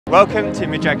Welcome to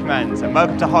Midge Recommends and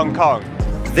welcome to Hong Kong.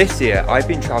 This year I've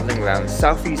been travelling around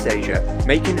Southeast Asia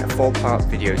making a 4-part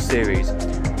video series.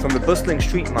 From the bustling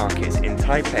street markets in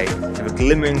Taipei to the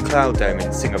glimmering cloud dome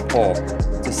in Singapore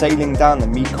to sailing down the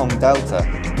Mekong Delta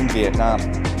in Vietnam.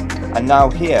 And now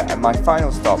here at my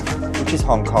final stop, which is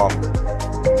Hong Kong.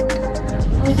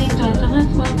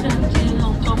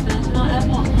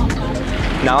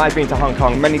 Now I've been to Hong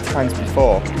Kong many times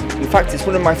before. In fact, it's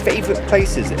one of my favourite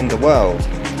places in the world.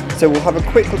 So we'll have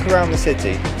a quick look around the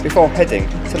city before heading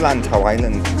to Lantau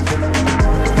Island.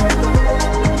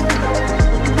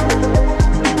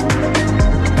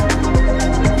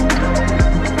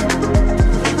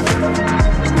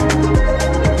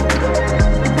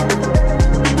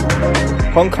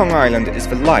 Hong Kong Island is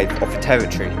the life of the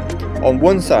territory. On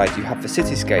one side you have the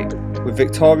cityscape with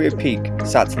Victoria Peak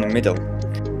sat in the middle,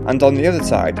 and on the other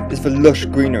side is the lush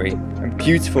greenery and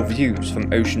beautiful views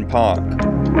from Ocean Park.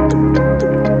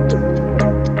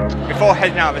 Before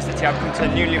heading out of the city, I've come to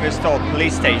the newly restored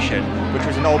police station, which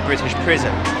was an old British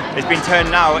prison. It's been turned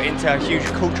now into a huge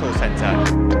cultural centre.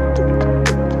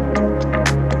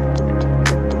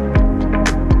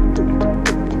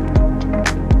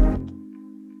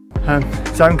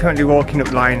 So I'm currently walking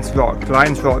up Lions Rock.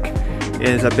 Lions Rock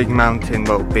is a big mountain,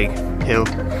 well, big hill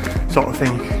sort of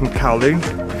thing in Kowloon.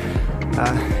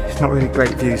 It's not really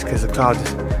great views because the cloud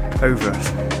is over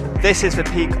us. This is the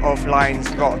peak of Lions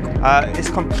Rock. It's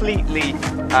completely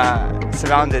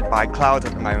surrounded by clouds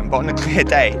at the moment, but on a clear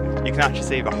day you can actually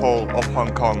see the whole of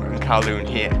Hong Kong and Kowloon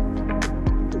here.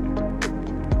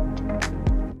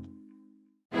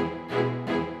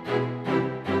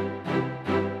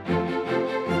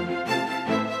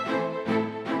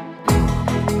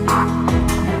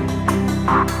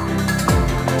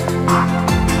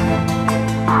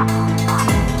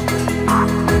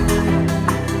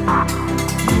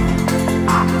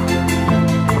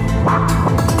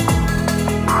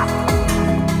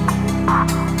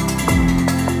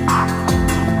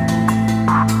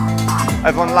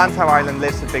 Over on Lantau Island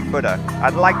lives the Big Buddha.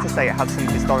 I'd like to say it has some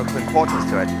historical importance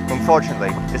to it, but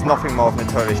unfortunately it's nothing more than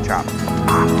a tourist trap.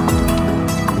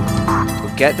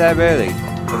 We'll get there early,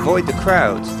 avoid the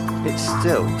crowds, it's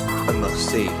still a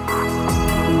must-see.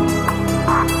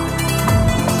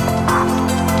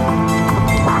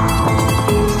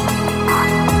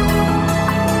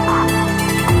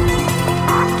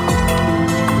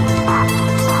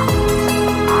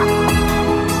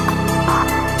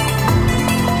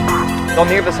 On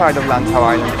the other side of Lantau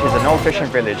Island is an old fishing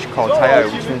village called Tai O,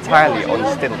 which is entirely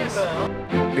on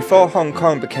stilts. Before Hong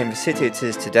Kong became the city it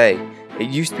is today, it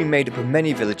used to be made up of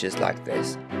many villages like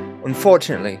this.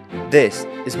 Unfortunately, this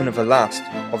is one of the last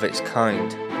of its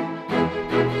kind.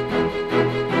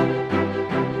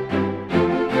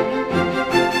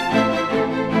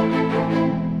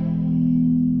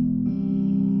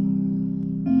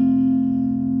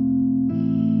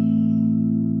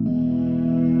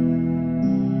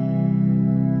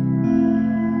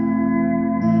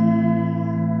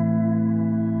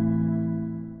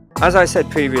 As I said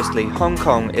previously, Hong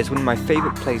Kong is one of my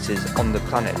favourite places on the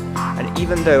planet, and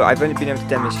even though I've only been able to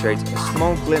demonstrate a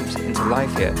small glimpse into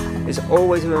life here, it's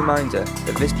always a reminder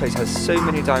that this place has so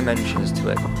many dimensions to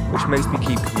it, which makes me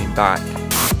keep coming back.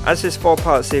 As this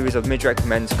 4-part series of Midge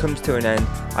Recommends comes to an end,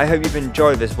 I hope you've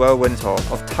enjoyed this whirlwind tour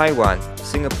of Taiwan,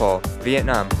 Singapore,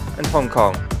 Vietnam and Hong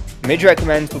Kong. Midge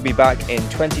Recommends will be back in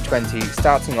 2020,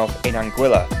 starting off in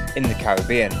Anguilla in the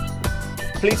Caribbean.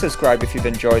 Please subscribe if you've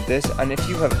enjoyed this, and if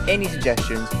you have any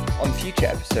suggestions on future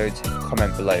episodes,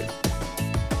 comment below.